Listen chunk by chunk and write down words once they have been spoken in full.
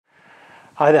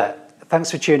Hi there, thanks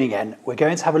for tuning in. We're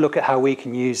going to have a look at how we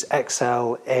can use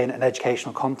Excel in an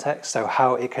educational context, so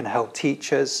how it can help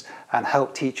teachers and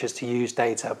help teachers to use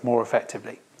data more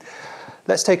effectively.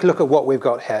 Let's take a look at what we've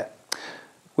got here.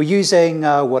 We're using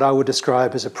what I would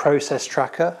describe as a process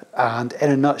tracker, and in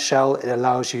a nutshell it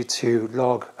allows you to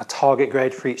log a target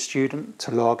grade for each student, to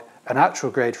log an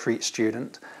actual grade for each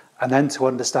student, and then to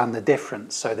understand the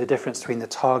difference, so the difference between the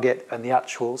target and the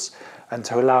actuals, and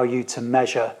to allow you to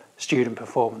measure student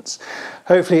performance.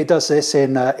 Hopefully it does this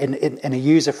in a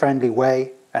user-friendly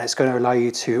way, and it's going to allow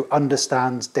you to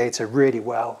understand data really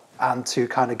well and to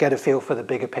kind of get a feel for the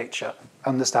bigger picture,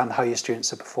 understand how your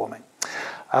students are performing.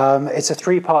 It's a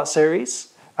three-part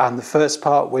series, and the first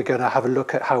part we're going to have a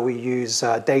look at how we use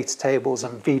data tables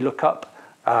and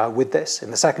VLOOKUP with this. In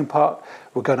the second part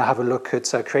we're going to have a look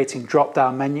at creating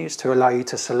drop-down menus to allow you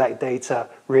to select data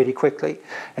really quickly.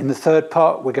 In the third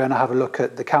part we're going to have a look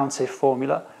at the COUNTIF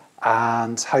formula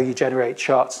and how you generate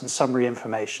charts and summary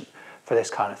information for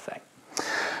this kind of thing.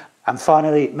 And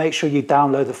finally, make sure you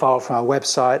download the file from our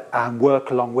website and work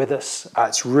along with us.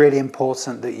 It's really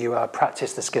important that you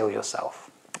practice the skill yourself.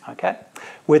 Okay?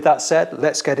 With that said,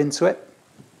 let's get into it.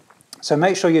 So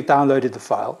make sure you've downloaded the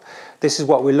file. This is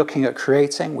what we're looking at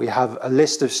creating. We have a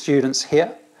list of students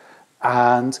here,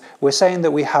 and we're saying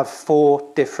that we have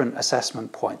 4 different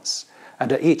assessment points.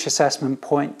 And at each assessment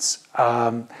point,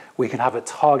 we can have a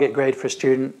target grade for a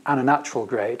student and an actual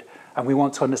grade, and we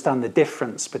want to understand the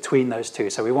difference between those two.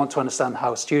 So we want to understand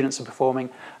how students are performing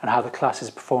and how the class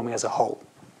is performing as a whole.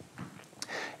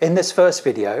 In this first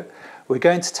video, we're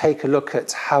going to take a look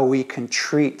at how we can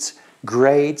treat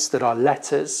grades that are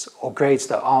letters or grades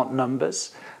that aren't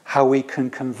numbers, how we can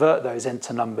convert those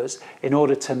into numbers in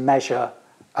order to measure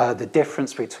the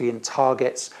difference between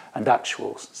targets and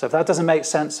actuals. So if that doesn't make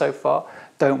sense so far,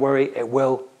 don't worry, it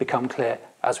will become clear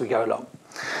as we go along.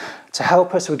 To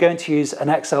help us, we're going to use an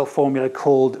Excel formula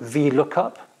called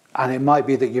VLOOKUP, and it might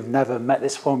be that you've never met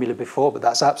this formula before, but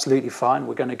that's absolutely fine.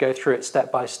 We're going to go through it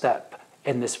step by step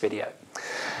in this video.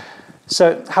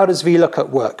 So how does VLOOKUP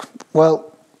work?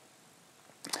 Well,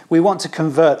 we want to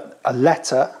convert a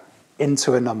letter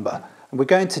into a number. And we're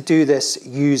going to do this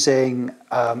using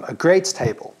a grades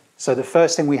table. So the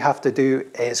first thing we have to do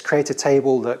is create a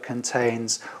table that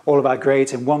contains all of our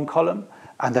grades in one column,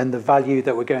 and then the value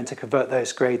that we're going to convert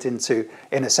those grades into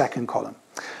in a second column.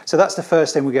 So that's the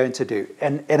first thing we're going to do.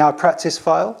 In our practice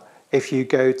file, if you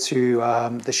go to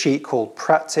the sheet called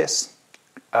practice,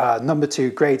 number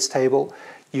 2 grades table,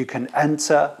 you can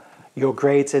enter your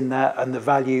grades in there and the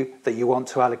value that you want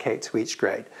to allocate to each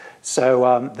grade.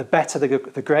 So the better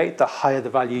the grade, the higher the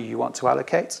value you want to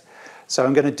allocate. So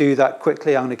I'm going to do that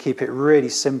quickly. I'm going to keep it really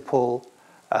simple,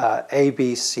 A,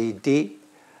 B, C, D.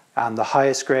 And the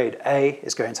highest grade, A,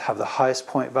 is going to have the highest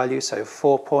point value, so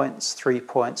 4 points, 3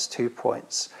 points, 2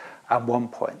 points, and 1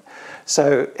 point.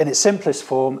 So in its simplest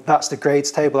form, that's the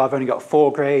grades table. I've only got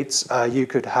 4 grades. You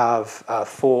could have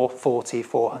 4, 40,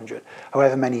 400,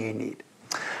 however many you need.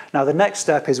 Now the next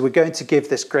step is we're going to give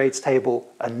this grades table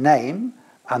a name,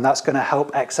 and that's going to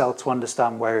help Excel to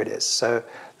understand where it is. So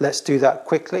let's do that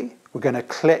quickly. We're going to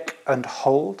click and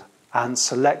hold and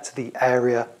select the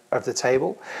area of the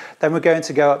table. Then we're going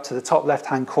to go up to the top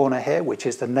left-hand corner here, which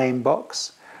is the name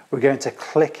box. We're going to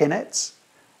click in it,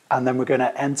 and then we're going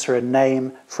to enter a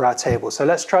name for our table. So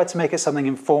let's try to make it something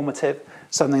informative,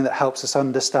 something that helps us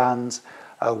understand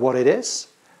what it is.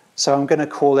 So I'm going to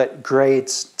call it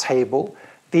grades table.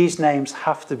 These names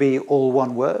have to be all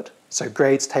one word, so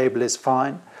grades table is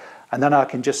fine. And then I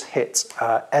can just hit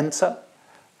enter,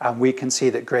 and we can see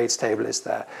that grades table is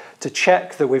there. To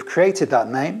check that we've created that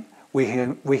name, we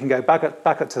can go back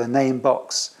up to the name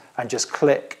box and just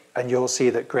click, and you'll see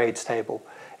that grades table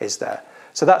is there.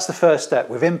 So that's the first step.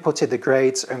 We've inputted the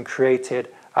grades and created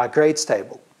our grades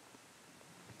table.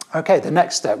 Okay, the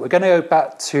next step, we're going to go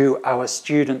back to our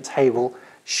student table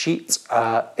sheet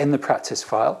in the practice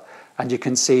file. And you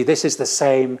can see this is the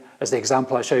same as the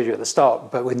example I showed you at the start,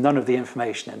 but with none of the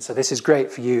information in. So this is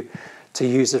great for you to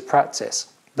use as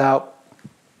practice. Now,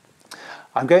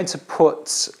 I'm going to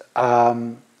put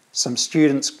some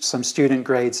student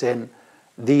grades in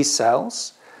these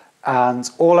cells. And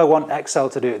all I want Excel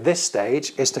to do at this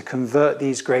stage is to convert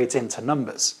these grades into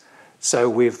numbers. So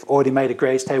we've already made a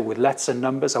grades table with letters and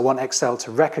numbers. I want Excel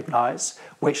to recognize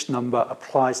which number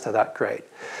applies to that grade.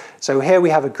 So here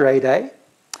we have a grade A.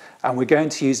 And we're going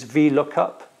to use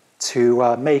VLOOKUP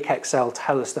to make Excel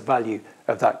tell us the value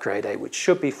of that grade A, which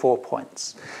should be 4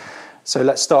 points. So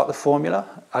let's start the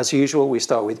formula. As usual, we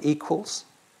start with equals,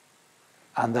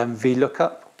 and then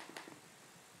VLOOKUP.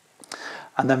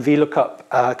 And then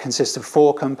VLOOKUP consists of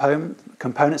 4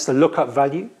 components, the lookup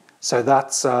value, So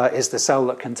that is the cell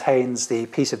that contains the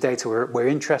piece of data we're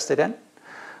interested in.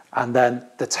 And then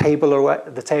the table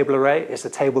array is the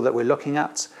table that we're looking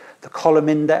at. The column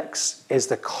index is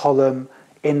the column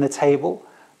in the table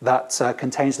that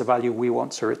contains the value we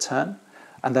want to return.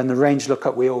 And then the range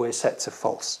lookup we always set to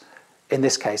false, in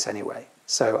this case anyway.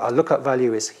 So our lookup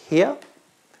value is here.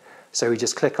 So we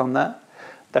just click on there.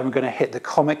 Then we're going to hit the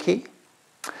comma key.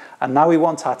 And now we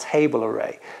want our table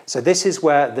array. So this is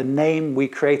where the name we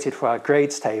created for our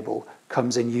grades table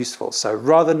comes in useful. So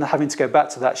rather than having to go back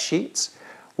to that sheet,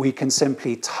 we can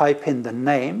simply type in the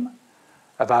name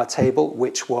of our table,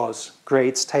 which was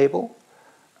grades table,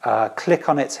 click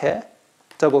on it here,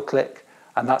 double click,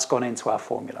 and that's gone into our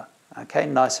formula. Okay,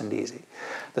 nice and easy.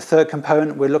 The third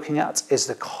component we're looking at is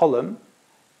the column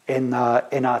in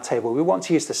our table. We want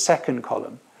to use the second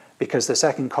column because the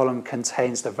second column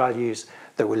contains the values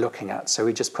that we're looking at. So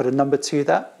we just put a number 2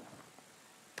 there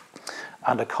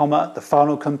and a comma. The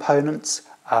final component,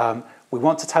 we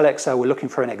want to tell Excel we're looking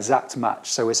for an exact match.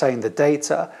 So we're saying the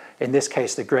data, in this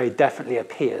case the grade, definitely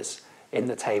appears in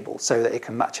the table so that it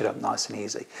can match it up nice and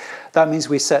easy. That means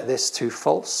we set this to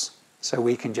false. So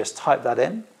we can just type that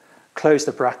in, close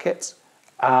the bracket,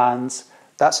 and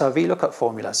that's our VLOOKUP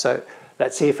formula. So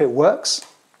let's see if it works.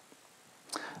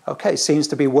 Okay, seems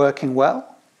to be working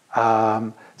well.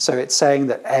 So it's saying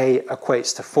that A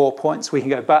equates to 4 points. We can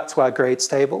go back to our grades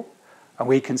table and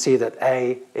we can see that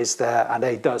A is there and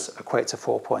A does equate to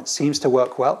 4 points. Seems to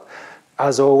work well.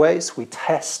 As always, we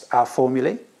test our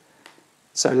formulae.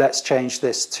 So let's change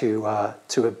this to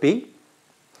a B.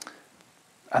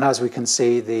 And as we can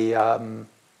see, the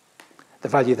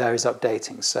value there is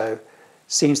updating. So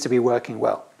seems to be working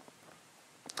well.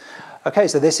 Okay,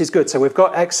 so this is good. So we've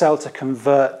got Excel to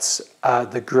convert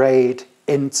the grade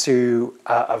into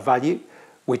a value,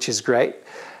 which is great.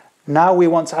 Now we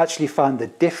want to actually find the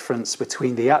difference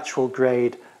between the actual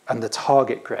grade and the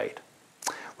target grade.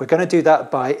 We're going to do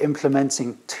that by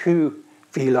implementing 2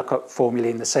 VLOOKUP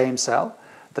formulae in the same cell.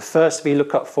 The first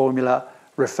VLOOKUP formula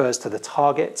refers to the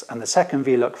target, and the second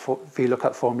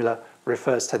VLOOKUP formula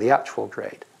refers to the actual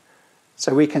grade.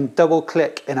 So we can double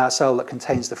click in our cell that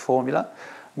contains the formula.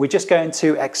 We're just going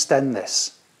to extend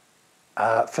this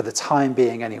for the time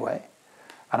being anyway.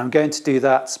 And I'm going to do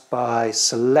that by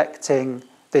selecting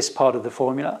this part of the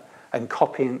formula and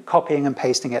copying and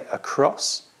pasting it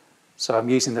across. So I'm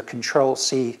using the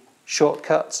Control-C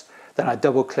shortcut. Then I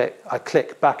double click, I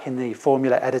click back in the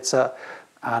formula editor,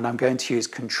 and I'm going to use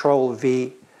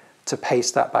Control-V to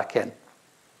paste that back in.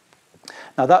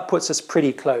 Now that puts us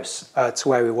pretty close to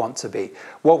where we want to be.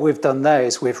 What we've done there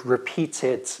is we've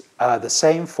repeated the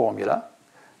same formula,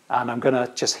 and I'm going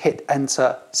to just hit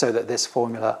enter so that this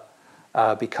formula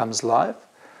becomes live.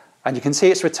 And you can see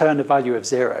it's returned a value of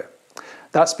 0.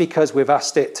 That's because we've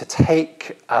asked it to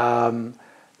take the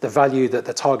value that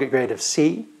the target grade of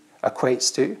C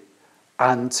equates to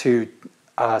and to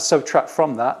subtract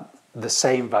from that the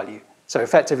same value. So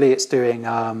effectively it's doing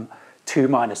 2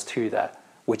 minus 2 there,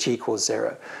 which equals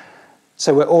 0.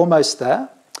 So we're almost there.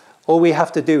 All we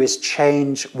have to do is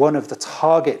change one of the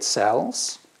target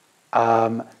cells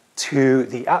to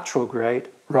the actual grade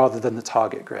rather than the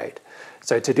target grade.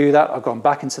 So to do that, I've gone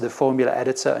back into the formula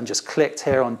editor and just clicked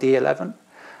here on D11. And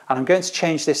I'm going to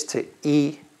change this to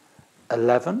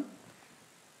E11.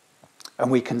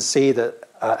 And we can see that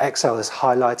Excel has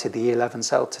highlighted the E11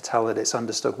 cell to tell that it's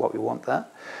understood what we want there.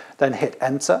 Then hit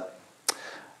enter.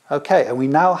 Okay, and we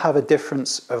now have a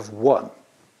difference of 1.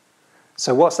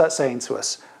 So what's that saying to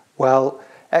us? Well,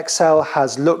 Excel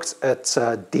has looked at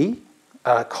D,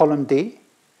 column D,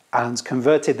 and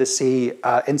converted the C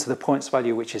into the points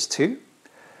value, which is 2.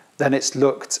 Then it's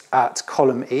looked at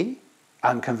column E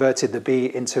and converted the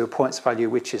B into a points value,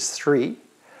 which is 3.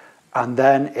 And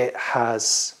then it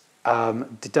has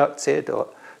deducted or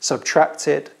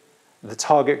subtracted the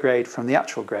target grade from the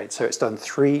actual grade. So it's done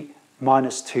 3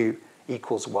 minus 2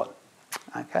 equals 1.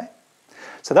 Okay?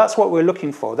 So that's what we're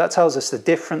looking for. That tells us the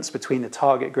difference between the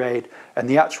target grade and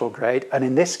the actual grade. And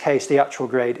in this case, the actual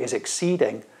grade is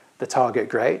exceeding the target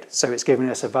grade. So it's giving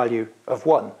us a value of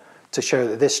 1 to show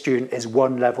that this student is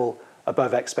 1 level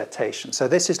above expectation. So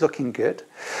this is looking good.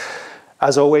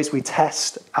 As always, we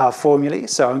test our formulae.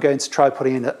 So I'm going to try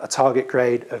putting in a target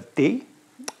grade of D,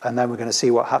 and then we're going to see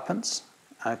what happens.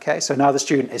 Okay, so now the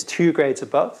student is 2 grades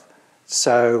above.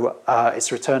 So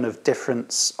it's return of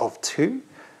difference of 2.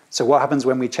 So what happens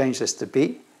when we change this to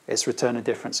B? It's return a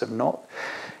difference of 0.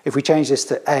 If we change this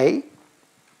to A,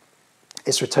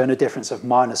 it's return a difference of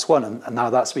 -1. And now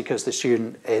that's because the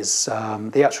student is,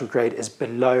 the actual grade is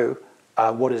below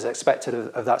what is expected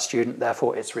of that student.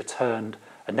 Therefore, it's returned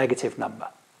a negative number.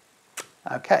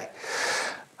 Okay.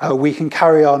 We can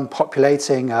carry on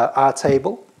populating our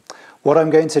table. What I'm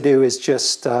going to do is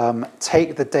just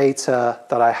take the data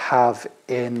that I have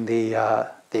in the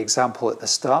example at the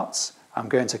start. I'm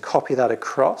going to copy that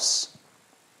across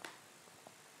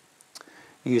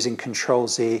using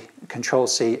Control-C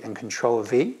and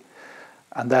Control-V.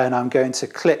 And then I'm going to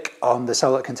click on the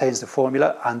cell that contains the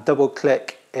formula and double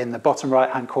click in the bottom right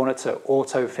hand corner to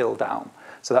autofill down.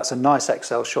 So that's a nice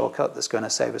Excel shortcut that's going to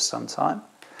save us some time.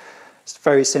 It's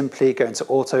very simply going to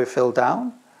autofill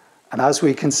down. And as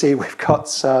we can see, we've got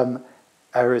some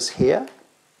errors here.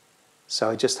 So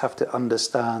I just have to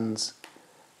understand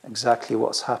exactly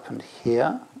what's happened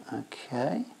here.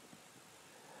 Okay.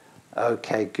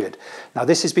 Okay, good. Now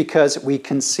this is because we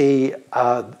can see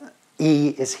E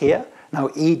is here. Now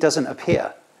E doesn't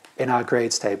appear in our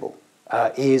grades table.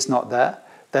 E is not there.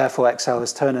 Therefore, Excel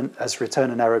has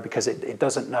returned an error because it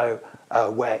doesn't know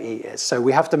where E is. So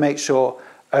we have to make sure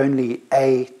only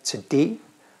A to D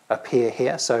appear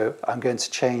here. So I'm going to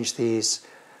change these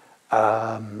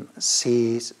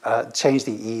C's, change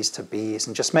the E's to B's,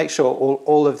 and just make sure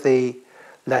all of the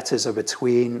letters are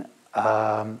between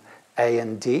A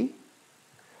and D.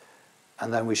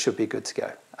 And then we should be good to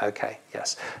go. Okay,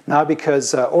 yes. Now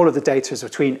because all of the data is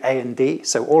between A and D,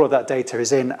 so all of that data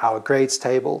is in our grades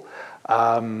table, there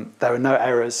are no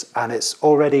errors and it's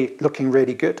already looking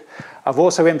really good. I've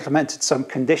also implemented some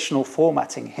conditional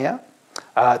formatting here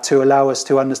to allow us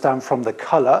to understand from the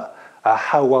color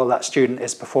how well that student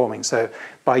is performing. So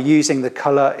by using the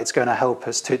color, it's going to help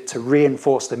us to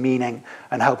reinforce the meaning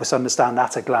and help us understand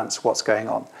at a glance what's going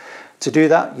on. To do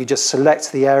that, you just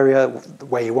select the area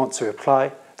where you want to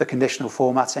apply the conditional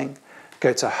formatting,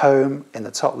 go to Home in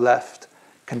the top left,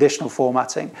 Conditional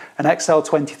Formatting, and Excel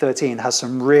 2013 has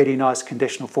some really nice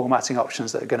conditional formatting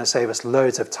options that are going to save us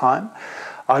loads of time.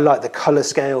 I like the color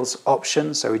scales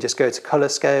option, so we just go to Color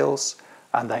Scales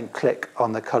and then click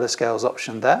on the Color Scales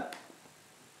option there.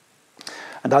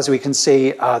 And as we can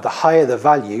see, the higher the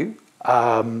value,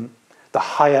 the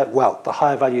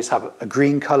higher values have a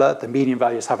green color, the medium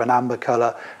values have an amber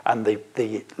color, and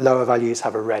the lower values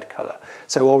have a red color.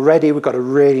 So already we've got a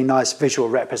really nice visual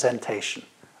representation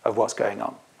of what's going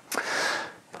on.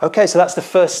 Okay, so that's the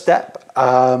first step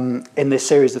in this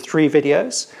series of 3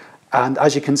 videos. And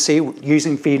as you can see,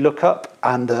 using VLOOKUP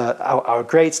and our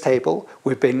grades table,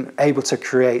 we've been able to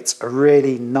create a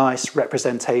really nice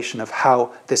representation of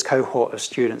how this cohort of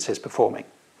students is performing.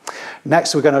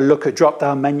 Next, we're going to look at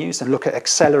drop-down menus and look at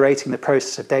accelerating the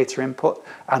process of data input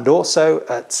and also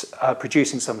at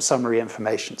producing some summary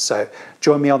information. So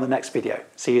join me on the next video.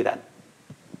 See you then.